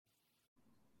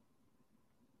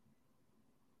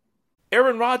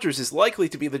Aaron Rodgers is likely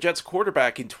to be the Jets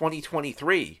quarterback in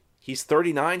 2023. He's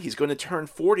 39, he's going to turn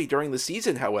 40 during the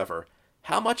season, however.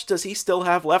 How much does he still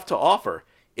have left to offer?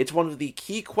 It's one of the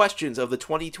key questions of the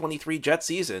 2023 Jets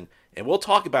season, and we'll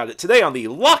talk about it today on the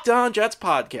Locked On Jets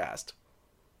podcast.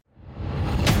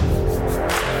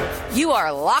 You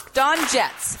are Locked On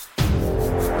Jets,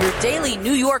 your daily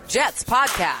New York Jets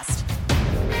podcast.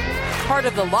 Part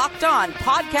of the Locked On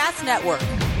Podcast Network,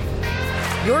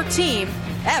 your team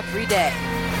every day.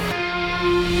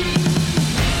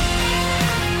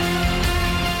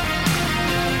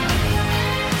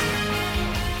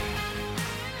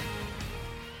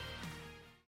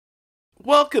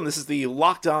 Welcome, this is the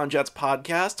Locked On Jets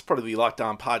podcast, part of the Locked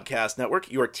On Podcast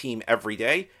Network, your team every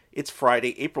day. It's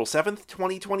Friday, April 7th,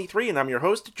 2023, and I'm your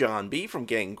host, John B. from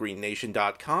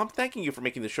GangGreenNation.com, thanking you for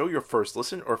making the show your first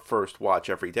listen or first watch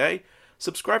every day.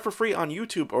 Subscribe for free on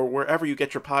YouTube or wherever you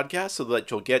get your podcasts so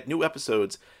that you'll get new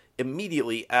episodes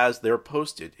immediately as they're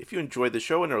posted. If you enjoyed the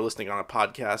show and are listening on a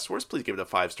podcast source, please give it a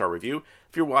 5-star review.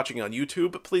 If you're watching on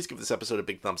YouTube, please give this episode a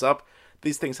big thumbs up.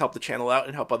 These things help the channel out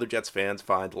and help other Jets fans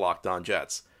find Locked On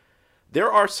Jets.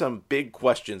 There are some big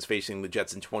questions facing the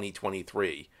Jets in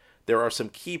 2023. There are some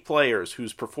key players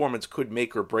whose performance could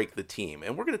make or break the team,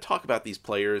 and we're going to talk about these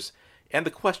players and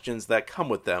the questions that come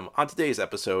with them on today's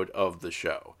episode of the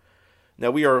show. Now,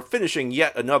 we are finishing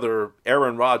yet another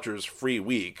Aaron Rodgers free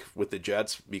week with the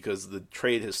Jets because the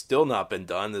trade has still not been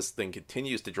done. This thing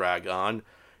continues to drag on.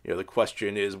 The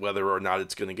question is whether or not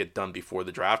it's going to get done before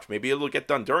the draft. Maybe it'll get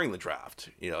done during the draft.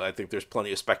 I think there's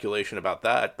plenty of speculation about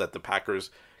that the Packers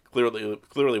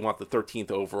clearly want the 13th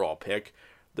overall pick.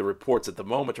 The reports at the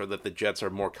moment are that the Jets are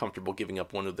more comfortable giving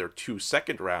up one of their 2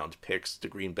 second-round picks to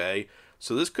Green Bay.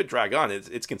 So this could drag on.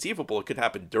 It's conceivable it could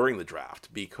happen during the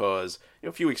draft because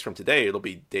a few weeks from today, it'll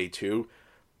be day 2.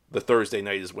 The Thursday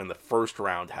night is when the first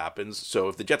round happens. So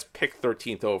if the Jets pick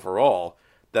 13th overall,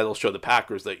 that'll show the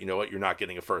Packers that, you're not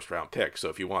getting a first-round pick. So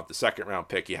if you want the second-round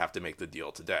pick, you have to make the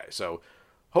deal today. So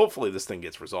hopefully this thing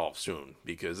gets resolved soon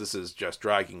because this is just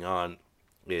dragging on.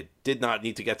 It did not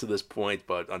need to get to this point,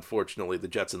 but unfortunately the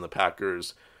Jets and the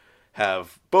Packers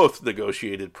have both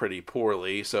negotiated pretty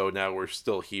poorly, so now we're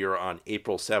still here on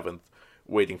April 7th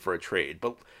waiting for a trade.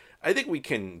 But I think we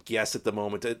can guess at the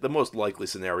moment the most likely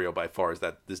scenario by far is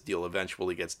that this deal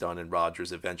eventually gets done and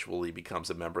Rodgers eventually becomes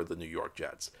a member of the New York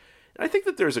Jets. And I think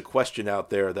that there's a question out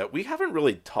there that we haven't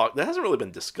really that hasn't really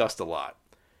been discussed a lot.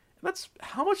 And that's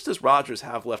how much does Rodgers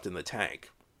have left in the tank?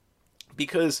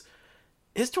 Because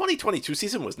his 2022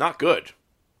 season was not good.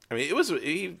 I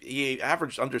mean, he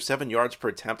averaged under 7 yards per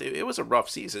attempt. It was a rough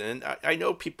season, and I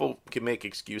know people can make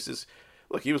excuses.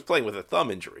 Look, he was playing with a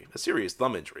thumb injury, a serious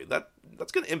thumb injury.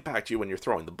 That's going to impact you when you're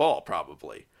throwing the ball,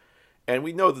 probably. And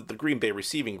we know that the Green Bay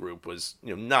receiving group was,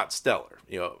 not stellar.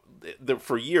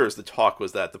 For years the talk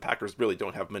was that the Packers really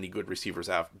don't have many good receivers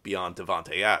beyond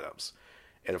Davante Adams.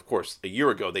 And of course, a year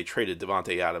ago they traded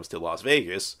Davante Adams to Las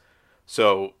Vegas,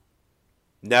 so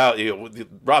now,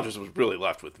 Rodgers was really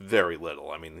left with very little.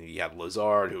 I mean, he had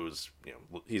Lazard, who was,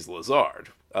 he's Lazard.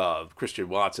 Christian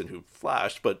Watson, who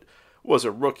flashed, but was a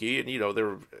rookie. And,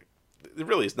 there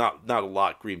really is not a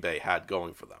lot Green Bay had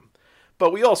going for them.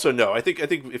 But we also know, I think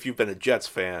if you've been a Jets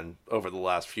fan over the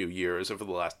last few years, over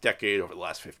the last decade, over the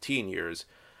last 15 years,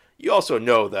 you also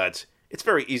know that it's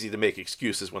very easy to make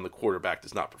excuses when the quarterback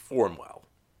does not perform well.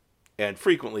 And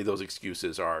frequently those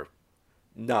excuses are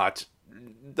not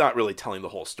really telling the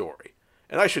whole story.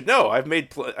 And I should know, I've made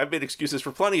excuses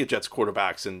for plenty of Jets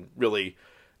quarterbacks and really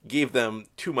gave them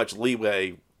too much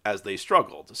leeway as they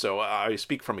struggled. So I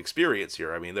speak from experience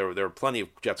here. I mean, there are plenty of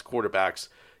Jets quarterbacks,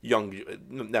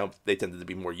 now they tended to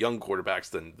be more young quarterbacks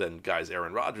than guys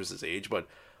Aaron Rodgers' age, but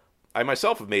I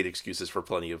myself have made excuses for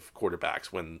plenty of quarterbacks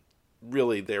when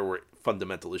really there were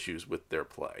fundamental issues with their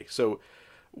play. So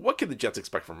what can the Jets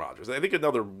expect from Rodgers? I think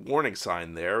another warning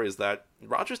sign there is that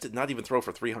Rodgers did not even throw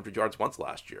for 300 yards once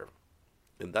last year.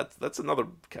 And that's another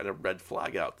kind of red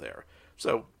flag out there.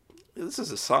 So this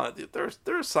is a sign.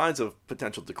 There are signs of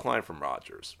potential decline from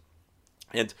Rodgers.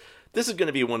 And this is going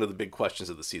to be one of the big questions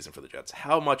of the season for the Jets.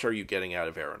 How much are you getting out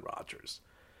of Aaron Rodgers?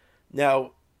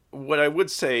 Now, what I would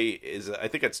say is I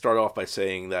think I'd start off by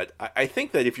saying that I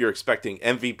think that if you're expecting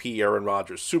MVP Aaron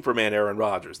Rodgers, Superman Aaron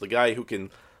Rodgers, the guy who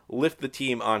can lift the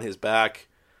team on his back,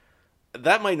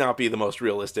 that might not be the most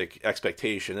realistic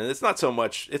expectation. And it's not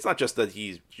just that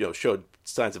he showed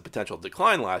signs of potential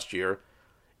decline last year.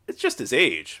 It's just his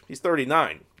age. He's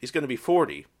 39. He's going to be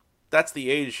 40. That's the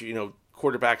age,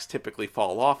 quarterbacks typically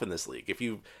fall off in this league. If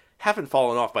you haven't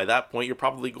fallen off by that point, you're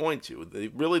probably going to.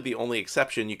 The only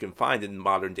exception you can find in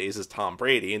modern days is Tom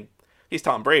Brady, and he's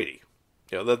Tom Brady.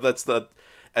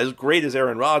 as great as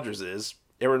Aaron Rodgers is,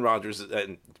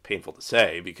 and it's painful to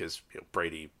say because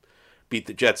Brady beat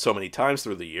the Jets so many times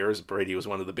through the years. Brady was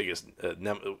one of the biggest,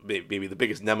 maybe the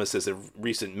biggest nemesis of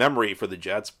recent memory for the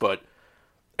Jets, but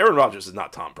Aaron Rodgers is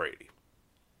not Tom Brady.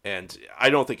 And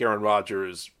I don't think Aaron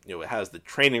Rodgers, has the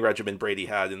training regimen Brady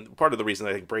had. And part of the reason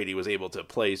I think Brady was able to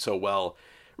play so well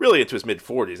really into his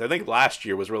mid-40s. I think last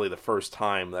year was really the first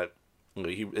time that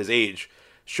his age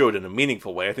showed in a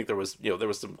meaningful way. I think there was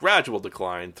some gradual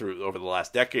decline over the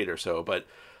last decade or so, but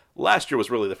last year was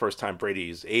really the first time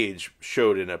Brady's age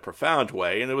showed in a profound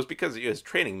way, and it was because of his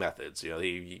training methods.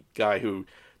 The guy who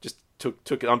just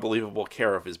took unbelievable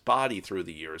care of his body through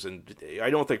the years, and I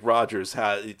don't think Rodgers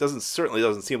has. Certainly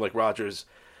doesn't seem like Rodgers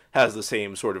has the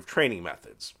same sort of training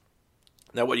methods.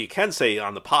 Now, what you can say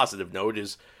on the positive note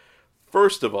is,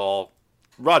 first of all,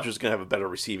 Rodgers is going to have a better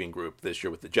receiving group this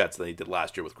year with the Jets than he did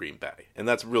last year with Green Bay, and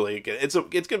that's really it's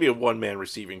going to be a one-man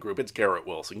receiving group. It's Garrett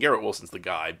Wilson. Garrett Wilson's the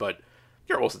guy, but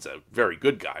Garrett Wilson's a very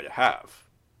good guy to have.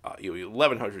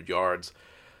 1,100 yards.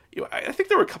 I think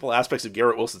there were a couple aspects of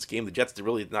Garrett Wilson's game the Jets did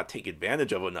really not take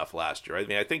advantage of enough last year. I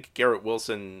mean, I think Garrett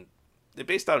Wilson,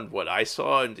 based on what I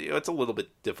saw, and it's a little bit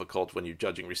difficult when you're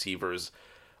judging receivers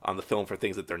on the film for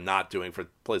things that they're not doing, for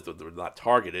plays that they're not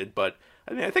targeted. But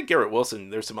I mean, I think Garrett Wilson,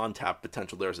 there's some untapped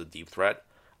potential there as a deep threat.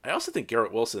 I also think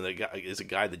Garrett Wilson is a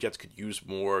guy the Jets could use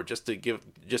more just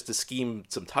to scheme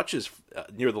some touches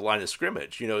near the line of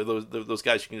scrimmage. Those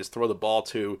guys you can just throw the ball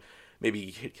to.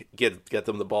 Maybe get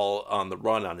them the ball on the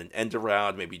run on an end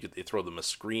around. Maybe they throw them a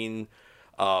screen.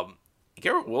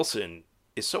 Garrett Wilson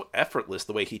is so effortless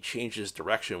the way he changes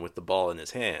direction with the ball in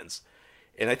his hands.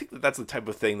 And I think that's the type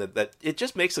of thing that it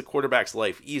just makes a quarterback's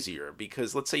life easier,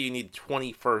 because let's say you need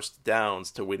 20 first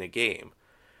downs to win a game.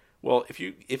 Well, if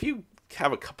you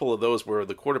have a couple of those where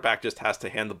the quarterback just has to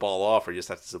hand the ball off or just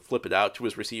has to flip it out to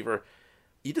his receiver,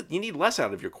 you need less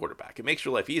out of your quarterback. It makes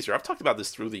your life easier. I've talked about this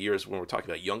through the years when we're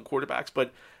talking about young quarterbacks,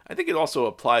 but I think it also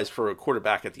applies for a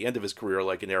quarterback at the end of his career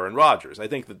like an Aaron Rodgers. I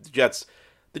think that the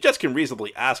Jets can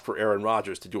reasonably ask for Aaron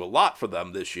Rodgers to do a lot for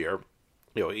them this year.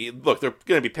 Look, they're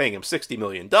going to be paying him $60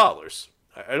 million.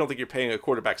 I don't think you're paying a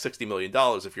quarterback $60 million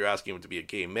if you're asking him to be a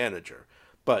game manager.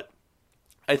 But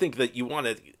I think that you want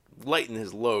to lighten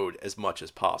his load as much as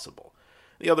possible.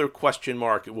 The other question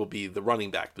mark will be the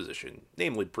running back position,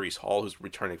 namely Breece Hall, who's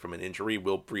returning from an injury.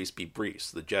 Will Breece be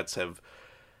Breece? The Jets have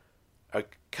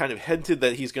kind of hinted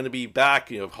that he's going to be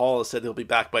back. Hall has said he'll be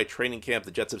back by training camp.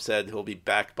 The Jets have said he'll be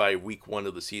back by week 1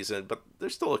 of the season, but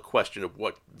there's still a question of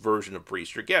what version of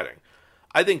Breece you're getting.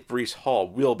 I think Breece Hall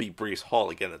will be Breece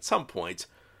Hall again at some point.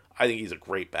 I think he's a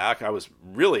great back. I was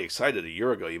really excited a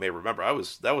year ago. You may remember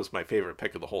that was my favorite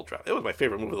pick of the whole draft. It was my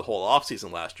favorite move of the whole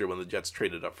offseason last year when the Jets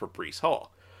traded up for Breece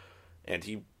Hall. And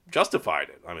he justified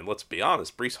it. I mean, let's be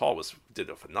honest. Breece Hall did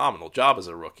a phenomenal job as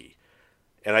a rookie.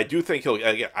 And I do think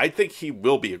I think he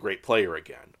will be a great player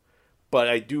again. But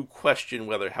I do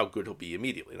question how good he'll be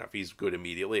immediately. Now, if he's good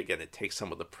immediately, again, it takes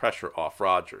some of the pressure off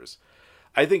Rodgers.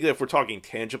 I think that if we're talking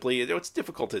tangibly, it's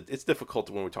difficult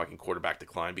when we're talking quarterback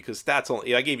decline, because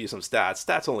I gave you some stats.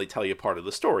 Stats only tell you part of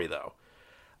the story, though.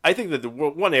 I think that the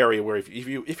one area where if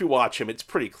you watch him, it's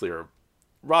pretty clear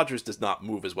Rodgers does not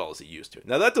move as well as he used to.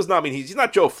 Now, that does not mean he's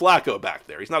not Joe Flacco back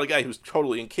there. He's not a guy who's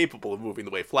totally incapable of moving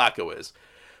the way Flacco is.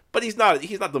 But he's not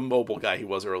the mobile guy he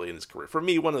was early in his career. For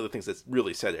me, one of the things that's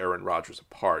really set Aaron Rodgers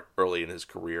apart early in his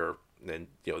career, and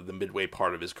the midway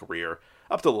part of his career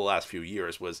up to the last few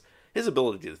years, was his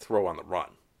ability to throw on the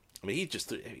run. I mean, he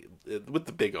just, with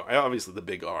the big arm, obviously the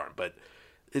big arm, but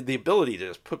the ability to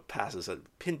just put passes at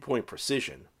pinpoint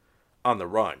precision on the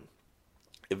run,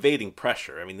 evading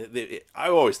pressure. I mean, I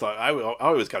always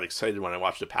got excited when I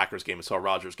watched the Packers game and saw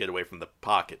Rodgers get away from the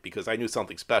pocket, because I knew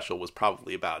something special was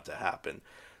probably about to happen.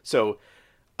 So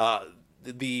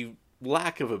the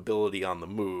lack of ability on the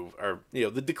move, or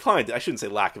the decline, I shouldn't say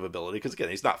lack of ability, because again,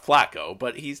 he's not Flacco,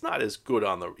 but he's not as good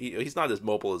he's not as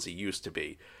mobile as he used to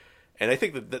be. And I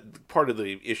think that part of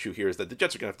the issue here is that the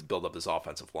Jets are going to have to build up this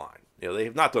offensive line. They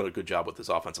have not done a good job with this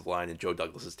offensive line in Joe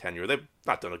Douglas's tenure. They've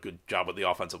not done a good job with the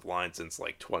offensive line since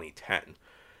 2010.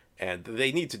 And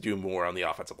they need to do more on the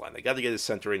offensive line. They got to get a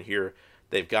center in here.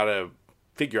 They've got to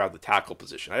figure out the tackle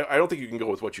position. I don't think you can go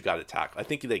with what you got to tackle. I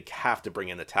think they have to bring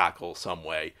in a tackle some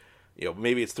way.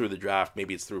 Maybe it's through the draft,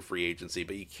 maybe it's through free agency,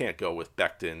 but you can't go with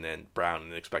Becton and Brown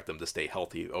and expect them to stay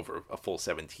healthy over a full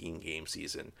 17-game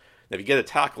season. Now, if you get a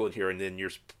tackle in here and then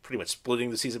you're pretty much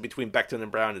splitting the season between Becton and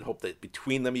Brown and hope that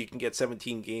between them you can get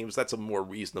 17 games, that's a more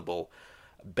reasonable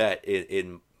bet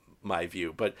in my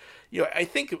view. But I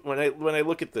think when I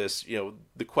look at this,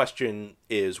 the question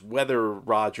is whether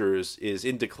Rodgers is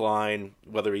in decline,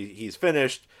 whether he's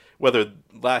finished, whether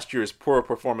last year's poor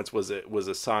performance was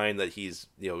a sign that he's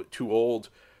too old,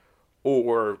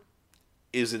 or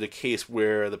is it a case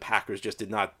where the Packers just did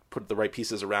not put the right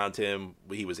pieces around him?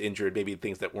 He was injured, maybe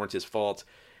things that weren't his fault.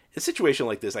 In a situation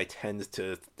like this, I tend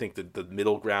to think that the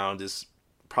middle ground is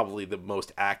probably the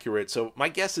most accurate. So my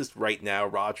guess is right now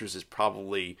Rodgers is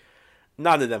probably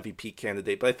not an MVP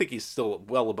candidate, but I think he's still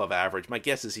well above average. My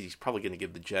guess is he's probably going to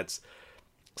give the Jets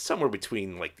somewhere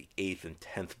between like the 8th and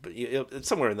 10th, but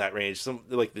somewhere in that range,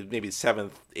 maybe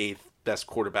 7th, 8th best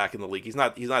quarterback in the league. He's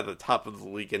not at the top of the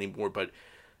league anymore, but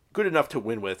good enough to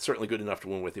win with, certainly good enough to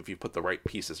win with if you put the right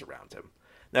pieces around him.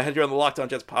 Now, here on the Locked On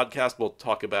Jets podcast, we'll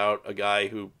talk about a guy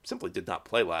who simply did not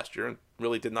play last year and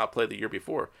really did not play the year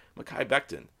before, Mekhi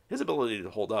Becton. His ability to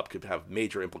hold up could have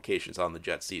major implications on the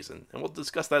Jets season, and we'll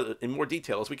discuss that in more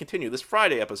detail as we continue this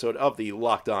Friday episode of the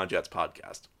Locked On Jets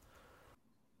podcast.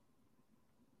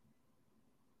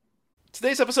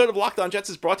 Today's episode of Locked On Jets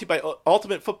is brought to you by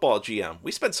Ultimate Football GM.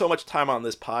 We spend so much time on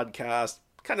this podcast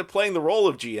kind of playing the role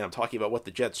of GM, talking about what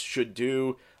the Jets should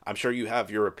do. I'm sure you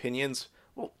have your opinions.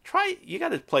 Well, you got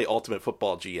to play Ultimate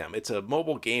Football GM. It's a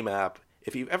mobile game app.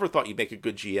 If you've ever thought you'd make a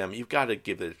good GM, you've got to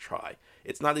give it a try.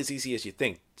 It's not as easy as you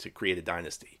think to create a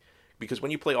dynasty. Because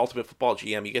when you play Ultimate Football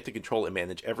GM, you get to control and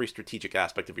manage every strategic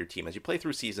aspect of your team as you play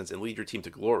through seasons and lead your team to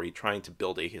glory, trying to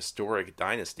build a historic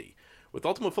dynasty. With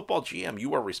Ultimate Football GM,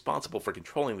 you are responsible for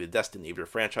controlling the destiny of your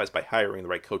franchise by hiring the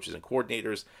right coaches and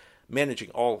coordinators, managing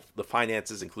all the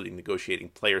finances, including negotiating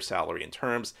player salary and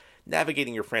terms,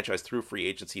 navigating your franchise through free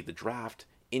agency, the draft,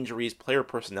 injuries, player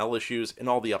personnel issues, and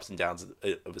all the ups and downs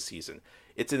of a season.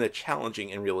 It's in a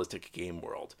challenging and realistic game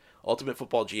world. Ultimate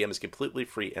Football GM is completely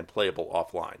free and playable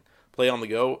offline. Play on the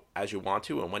go as you want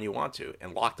to and when you want to.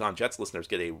 And Locked On Jets listeners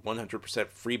get a 100%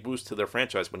 free boost to their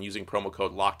franchise when using promo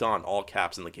code LOCKEDON, all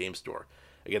caps, in the game store.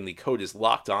 Again, the code is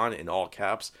LOCKEDON in all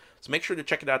caps, so make sure to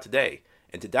check it out today.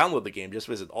 And to download the game, just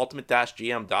visit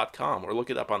ultimate-gm.com or look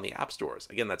it up on the app stores.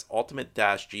 Again, that's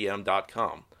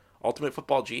ultimate-gm.com. Ultimate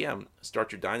Football GM,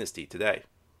 start your dynasty today.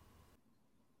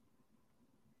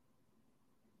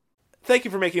 Thank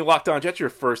you for making Locked On Jets your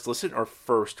first listen or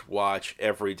first watch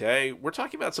every day. We're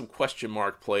talking about some question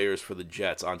mark players for the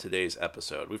Jets on today's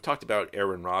episode. We've talked about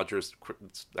Aaron Rodgers.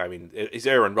 I mean, he's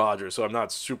Aaron Rodgers, so I'm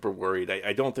not super worried.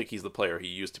 I don't think he's the player he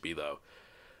used to be, though.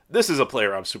 This is a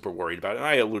player I'm super worried about, and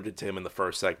I alluded to him in the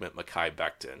first segment, Mekhi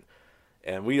Becton.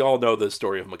 And we all know the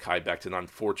story of Mekhi Becton.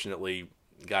 Unfortunately,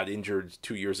 got injured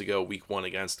 2 years ago, week 1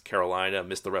 against Carolina,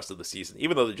 missed the rest of the season.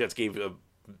 Even though the Jets gave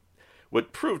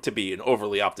what proved to be an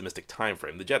overly optimistic time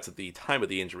frame. The Jets at the time of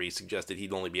the injury suggested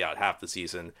he'd only be out half the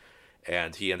season,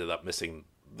 and he ended up missing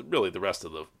really the rest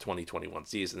of the 2021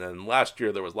 season. And last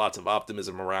year there was lots of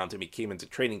optimism around him. He came into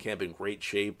training camp in great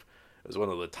shape. It was one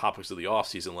of the topics of the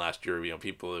offseason last year.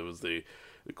 It was the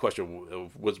question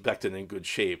of, was Becton in good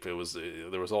shape? It was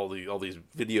there was all these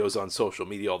videos on social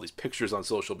media, all these pictures on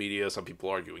social media. Some people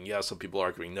arguing yes, some people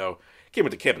arguing no. Came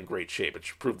into camp in great shape.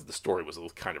 It proved that the story was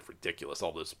kind of ridiculous.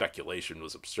 All the speculation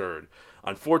was absurd.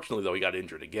 Unfortunately, though, he got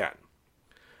injured again.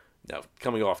 Now,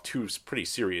 coming off 2 pretty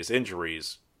serious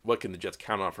injuries, what can the Jets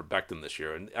count on for Becton this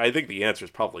year? And I think the answer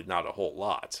is probably not a whole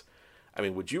lot. I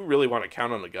mean, would you really want to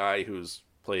count on a guy who's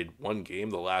played one game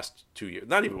the last 2 years?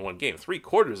 Not even one game,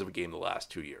 3/4 of a game the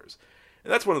last 2 years.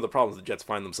 And that's one of the problems the Jets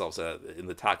find themselves in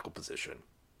the tackle position.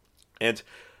 And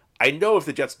I know if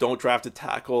the Jets don't draft a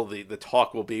tackle, the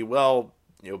talk will be, well,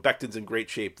 Becton's in great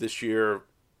shape this year.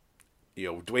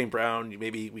 Dwayne Brown,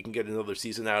 maybe we can get another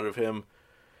season out of him.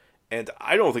 And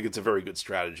I don't think it's a very good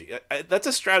strategy. That's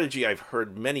a strategy I've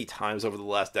heard many times over the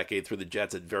last decade through the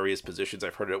Jets at various positions.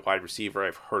 I've heard it at wide receiver.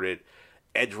 I've heard it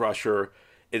edge rusher.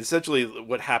 And essentially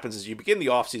what happens is you begin the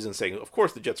offseason saying, of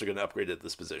course the Jets are going to upgrade at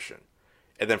this position.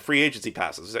 And then free agency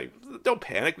passes. You say, don't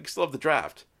panic, we can still have the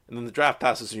draft. And then the draft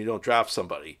passes and you don't draft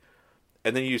somebody.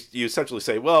 And then you essentially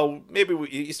say, well, maybe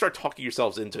you start talking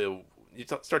yourself into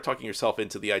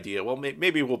the idea, well,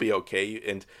 maybe we'll be okay.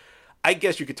 And I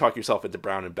guess you could talk yourself into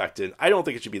Brown and Becton. I don't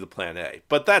think it should be the plan A.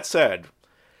 But that said,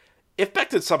 if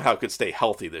Becton somehow could stay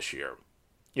healthy this year,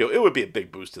 it would be a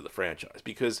big boost to the franchise.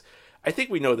 Because I think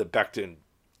we know that Becton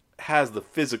has the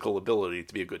physical ability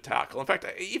to be a good tackle. In fact,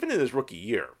 even in his rookie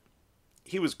year,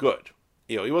 he was good.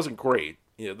 He wasn't great.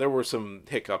 There were some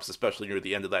hiccups, especially near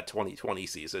the end of that 2020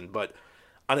 season. But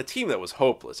on a team that was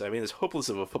hopeless, I mean, as hopeless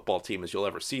of a football team as you'll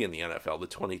ever see in the NFL, the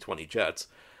 2020 Jets,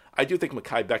 I do think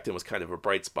Mekhi Becton was kind of a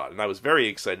bright spot. And I was very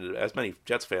excited, as many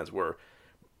Jets fans were,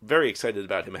 very excited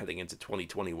about him heading into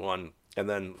 2021. And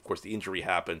then, of course, the injury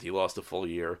happened. He lost a full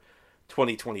year.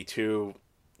 2022,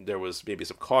 there was maybe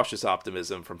some cautious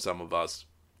optimism from some of us,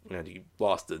 and he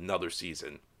lost another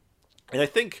season. And I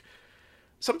think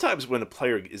sometimes when a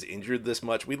player is injured this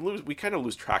much, we kind of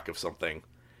lose track of something,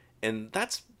 and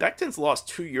that's Becton's lost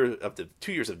 2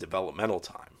 years of developmental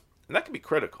time, and that can be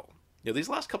critical. These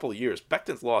last couple of years,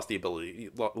 Becton's lost the ability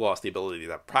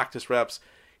to have practice reps.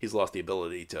 He's lost the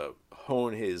ability to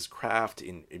hone his craft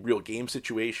in real game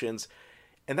situations,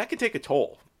 and that can take a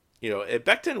toll.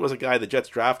 Becton was a guy the Jets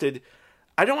drafted.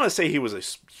 I don't want to say he was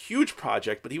a huge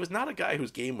project, but he was not a guy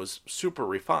whose game was super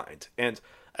refined. And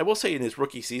I will say in his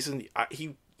rookie season,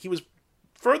 he was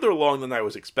further along than I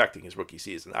was expecting his rookie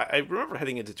season. I remember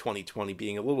heading into 2020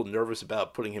 being a little nervous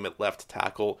about putting him at left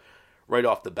tackle right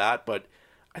off the bat, but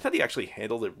I thought he actually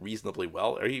handled it reasonably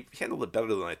well, or he handled it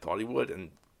better than I thought he would.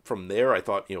 And from there, I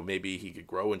thought, maybe he could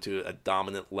grow into a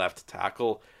dominant left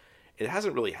tackle. It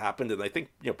hasn't really happened, and I think,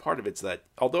 part of it's that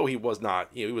although he was not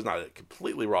a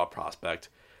completely raw prospect,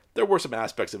 there were some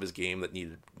aspects of his game that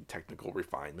needed technical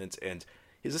refinement, and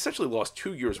he's essentially lost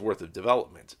 2 years worth of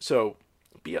development. So,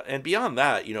 beyond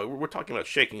that, we're talking about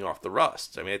shaking off the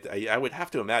rust. I mean, I would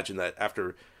have to imagine that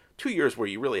after 2 years where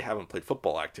you really haven't played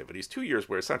football activities, 2 years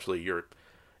where essentially your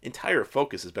entire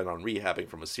focus has been on rehabbing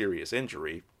from a serious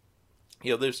injury,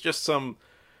 there's some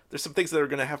things that are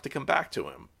going to have to come back to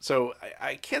him. So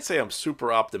I can't say I'm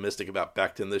super optimistic about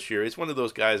Becton this year. He's one of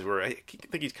those guys where I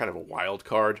think he's kind of a wild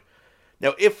card.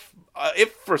 Now, if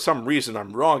for some reason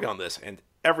I'm wrong on this and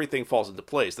everything falls into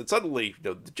place, then suddenly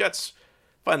the Jets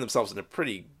find themselves in a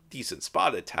pretty decent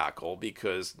spot at tackle,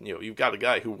 because you've got a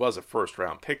guy who was a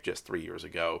first-round pick just 3 years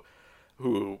ago,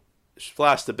 who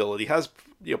flashed ability, has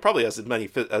probably has as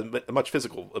much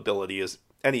physical ability as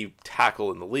any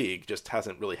tackle in the league, just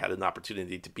hasn't really had an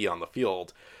opportunity to be on the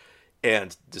field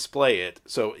and display it.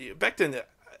 So Becton,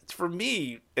 for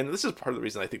me, and this is part of the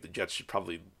reason I think the Jets should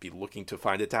probably be looking to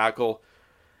find a tackle,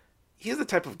 he's the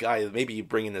type of guy that maybe you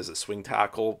bring in as a swing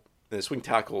tackle, and a swing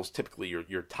tackle is typically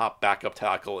your top backup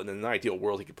tackle, and in an ideal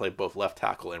world he could play both left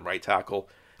tackle and right tackle.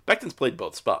 Becton's played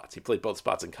both spots. He played both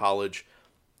spots in college.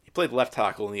 He played left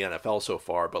tackle in the NFL so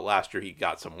far, but last year he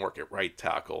got some work at right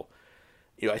tackle.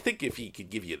 I think if he could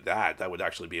give you that would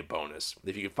actually be a bonus.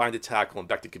 If you could find a tackle and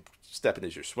Becton could step in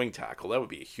as your swing tackle, that would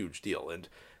be a huge deal. And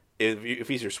if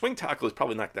he's your swing tackle, he's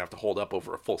probably not going to have to hold up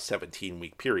over a full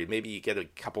 17-week period. Maybe you get a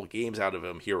couple games out of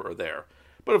him here or there.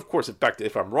 But of course,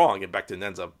 if I'm wrong and Becton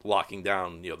ends up locking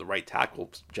down the right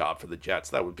tackle job for the Jets,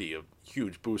 that would be a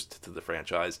huge boost to the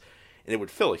franchise, and it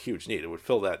would fill a huge need. It would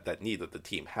fill that need that the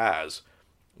team has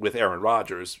with Aaron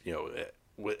Rodgers.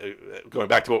 Going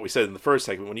back to what we said in the first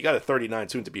segment, when you got a 39,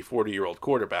 soon to be 40-year-old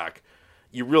quarterback,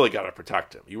 you really got to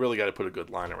protect him. You really got to put a good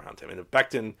line around him. And if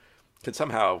Becton can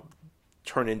somehow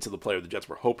turn into the player the Jets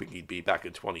were hoping he'd be back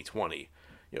in 2020,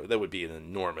 that would be an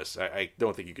enormous. I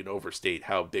don't think you can overstate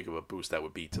how big of a boost that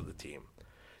would be to the team.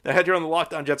 Now, ahead here on the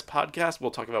Locked On Jets podcast,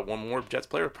 we'll talk about one more Jets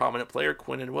player, prominent player,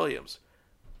 Quinnen Williams.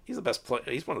 He's the best player.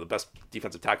 He's one of the best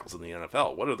defensive tackles in the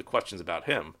NFL. What are the questions about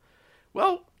him?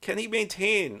 Well, can he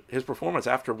maintain his performance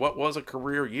after what was a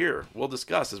career year? We'll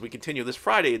discuss as we continue this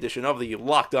Friday edition of the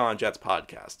Locked On Jets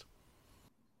podcast.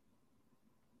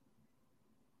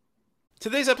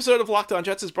 Today's episode of Locked On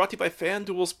Jets is brought to you by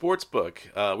FanDuel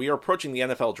Sportsbook. We are approaching the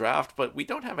NFL draft, but we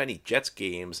don't have any Jets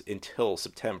games until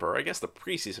September. I guess the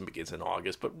preseason begins in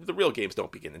August, but the real games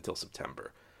don't begin until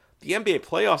September. The NBA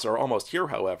playoffs are almost here,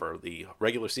 however. The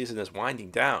regular season is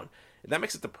winding down, and that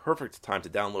makes it the perfect time to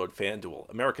download FanDuel,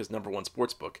 America's #1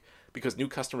 sportsbook, because new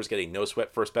customers get a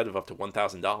no-sweat first bet of up to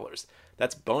 $1,000.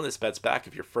 That's bonus bets back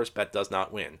if your first bet does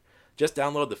not win. Just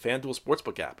download the FanDuel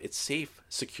Sportsbook app. It's safe,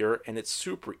 secure, and it's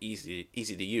super easy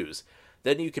to use.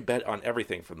 Then you can bet on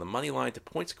everything from the money line to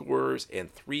point scorers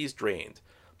and threes drained.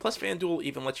 Plus, FanDuel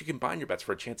even lets you combine your bets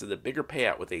for a chance at a bigger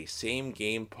payout with a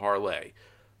same-game parlay.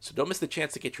 So don't miss the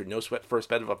chance to get your no-sweat first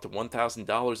bet of up to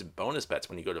 $1,000 in bonus bets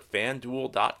when you go to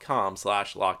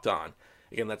FanDuel.com/LockedOn.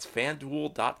 Again, that's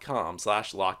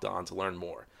FanDuel.com/LockedOn to learn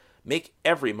more. Make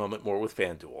every moment more with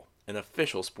FanDuel, an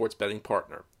official sports betting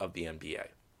partner of the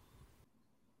NBA.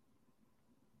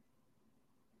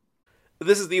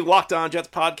 This is the Locked On Jets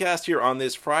podcast here on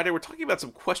this Friday. We're talking about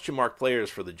some question mark players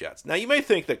for the Jets. Now, you may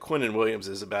think that Quinnen Williams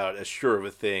is about as sure of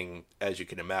a thing as you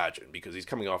can imagine, because he's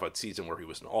coming off a season where he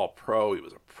was an All-Pro, he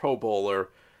was a Pro Bowler,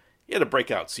 he had a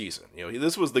breakout season.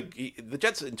 This was the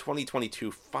Jets in 2022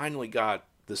 finally got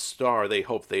the star they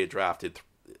hoped they had drafted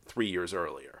 3 years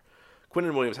earlier.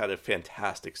 Quinnen Williams had a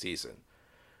fantastic season.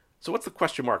 So what's the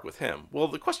question mark with him? Well,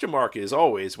 the question mark is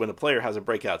always, when a player has a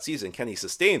breakout season, can he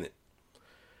sustain it?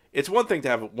 It's one thing to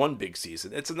have one big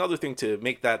season. It's another thing to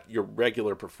make that your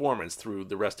regular performance through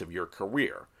the rest of your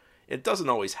career. It doesn't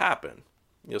always happen.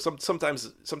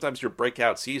 Sometimes your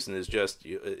breakout season is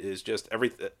just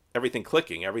everything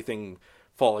clicking, everything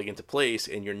falling into place,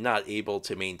 and you're not able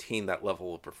to maintain that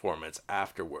level of performance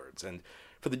afterwards. And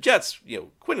for the Jets,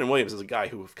 Quinnen Williams is a guy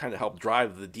who kind of helped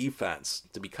drive the defense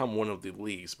to become one of the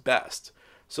league's best.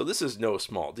 So this is no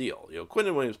small deal.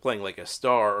 Quinnen Williams playing like a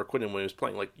star, or Quinnen Williams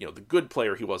playing like the good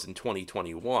player he was in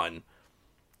 2021.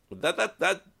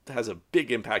 That has a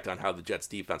big impact on how the Jets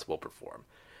defense will perform.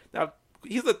 Now,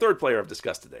 he's the third player I've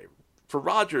discussed today. For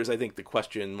Rodgers, I think the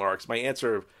question marks, my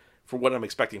answer for what I'm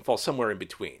expecting falls somewhere in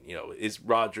between. Is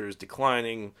Rodgers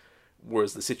declining?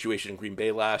 Was the situation in Green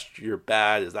Bay last year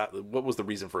bad? What was the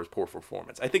reason for his poor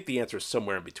performance? I think the answer is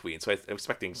somewhere in between. So I'm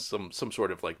expecting some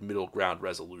sort of like middle ground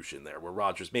resolution there, where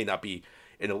Rodgers may not be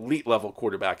an elite level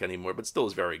quarterback anymore, but still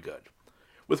is very good.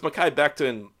 With Mekhi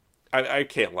Becton, I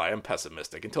can't lie, I'm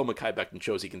pessimistic. Until Mekhi Becton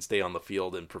shows he can stay on the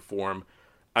field and perform,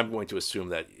 I'm going to assume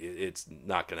that it's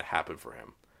not going to happen for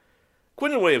him.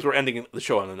 Quinnen Williams, we're ending the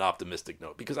show on an optimistic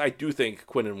note, because I do think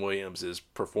Quinnen Williams'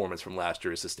 performance from last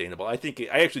year is sustainable. I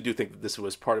actually do think that this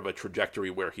was part of a trajectory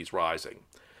where he's rising.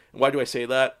 And why do I say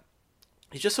that?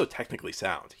 He's just so technically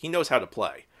sound. He knows how to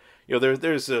play.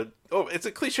 It's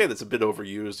a cliche that's a bit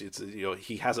overused. It's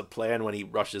he has a plan when he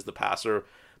rushes the passer,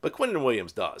 but Quinnen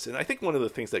Williams does. And I think one of the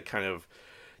things that kind of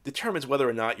determines whether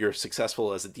or not you're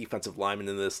successful as a defensive lineman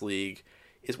in this league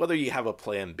is whether you have a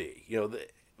plan B.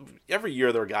 Every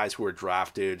year there are guys who are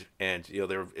drafted, and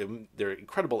they're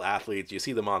incredible athletes. You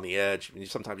see them on the edge, and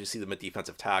sometimes you see them at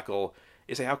defensive tackle.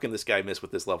 You say, how can this guy miss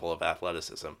with this level of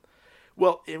athleticism?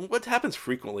 Well, and what happens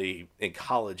frequently in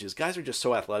college is guys are just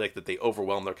so athletic that they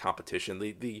overwhelm their competition.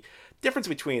 The difference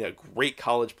between a great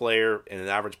college player and an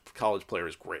average college player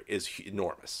is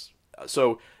enormous.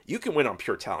 So you can win on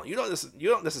pure talent. You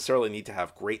don't necessarily need to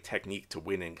have great technique to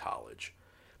win in college.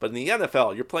 But in the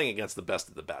NFL, you're playing against the best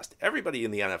of the best. Everybody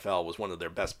in the NFL was one of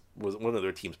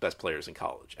their team's best players in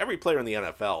college. Every player in the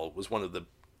NFL was one of the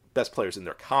best players in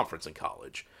their conference in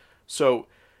college. So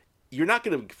you're not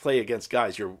going to play against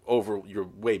guys you're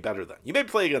way better than. You may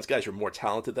play against guys you're more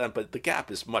talented than, but the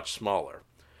gap is much smaller.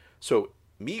 So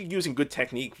me using good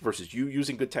technique versus you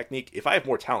using good technique, if I have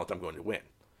more talent, I'm going to win.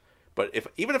 But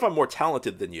even if I'm more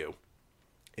talented than you,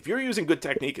 if you're using good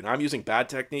technique and I'm using bad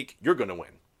technique, you're going to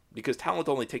win. Because talent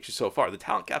only takes you so far. The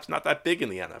talent gap's not that big in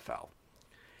the NFL.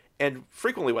 And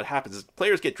frequently what happens is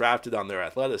players get drafted on their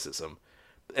athleticism,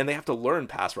 and they have to learn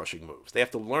pass rushing moves. They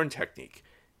have to learn technique.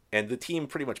 And the team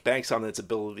pretty much banks on its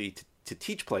ability to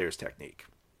teach players technique.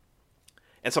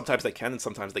 And sometimes they can, and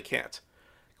sometimes they can't.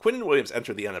 Quinnen Williams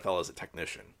entered the NFL as a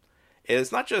technician. And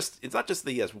it's not just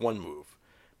that he has one move.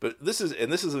 But this is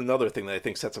another thing that I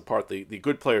think sets apart the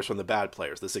good players from the bad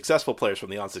players, the successful players from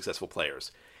the unsuccessful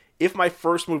players. If my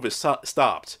first move is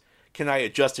stopped, can I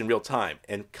adjust in real time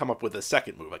and come up with a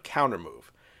second move, a counter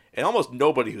move? And almost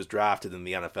nobody who's drafted in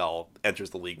the NFL enters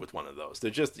the league with one of those.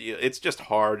 It's just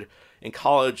hard. In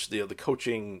college, the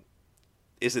coaching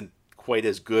isn't quite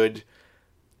as good.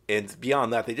 And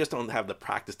beyond that, they just don't have the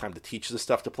practice time to teach this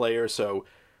stuff to players. So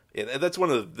that's one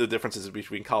of the differences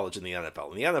between college and the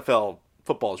NFL. In the NFL,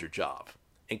 football is your job.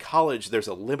 In college, there's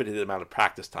a limited amount of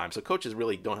practice time, so coaches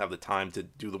really don't have the time to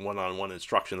do the one-on-one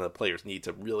instruction that players need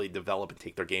to really develop and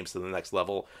take their games to the next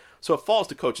level. So it falls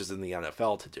to coaches in the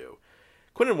NFL to do.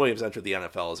 Quinnen Williams entered the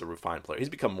NFL as a refined player. He's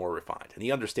become more refined, and he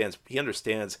understands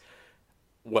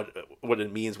what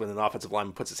it means when an offensive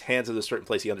lineman puts his hands in a certain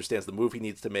place. He understands the move he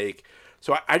needs to make.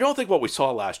 So I don't think what we saw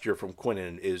last year from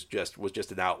Quinnen was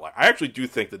just an outlier. I actually do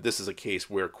think that this is a case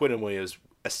where Quinnen Williams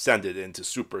ascended into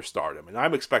superstardom, and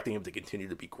I'm expecting him to continue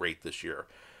to be great this year.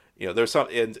 There's some,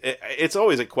 and it's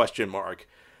always a question mark.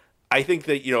 I think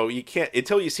that you can't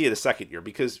until you see it a second year,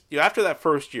 because after that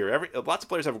first year, lots of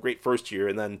players have a great first year,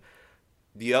 and then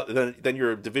then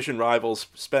your division rivals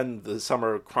spend the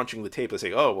summer crunching the tape and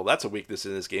say, oh, well, that's a weakness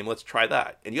in this game, let's try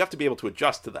that. And you have to be able to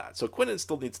adjust to that. So Quinnen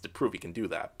still needs to prove he can do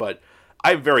that. But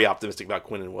I'm very optimistic about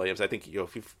Quinnen Williams. I think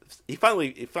if it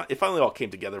finally all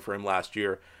came together for him last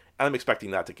year, and I'm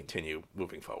expecting that to continue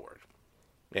moving forward.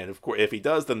 And of course, if he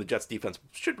does, then the Jets defense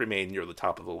should remain near the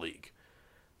top of the league.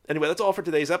 Anyway, that's all for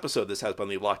today's episode. This has been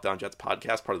the Locked On Jets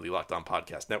podcast, part of the Locked On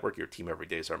Podcast Network. Your team every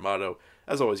day is our motto.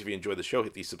 As always, if you enjoy the show,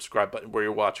 hit the subscribe button where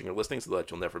you're watching or listening so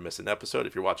that you'll never miss an episode.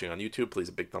 If you're watching on YouTube, please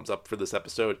a big thumbs up for this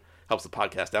episode. Helps the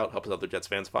podcast out, helps other Jets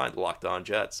fans find Locked On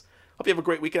Jets. Hope you have a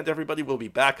great weekend, everybody. We'll be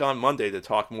back on Monday to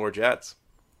talk more Jets.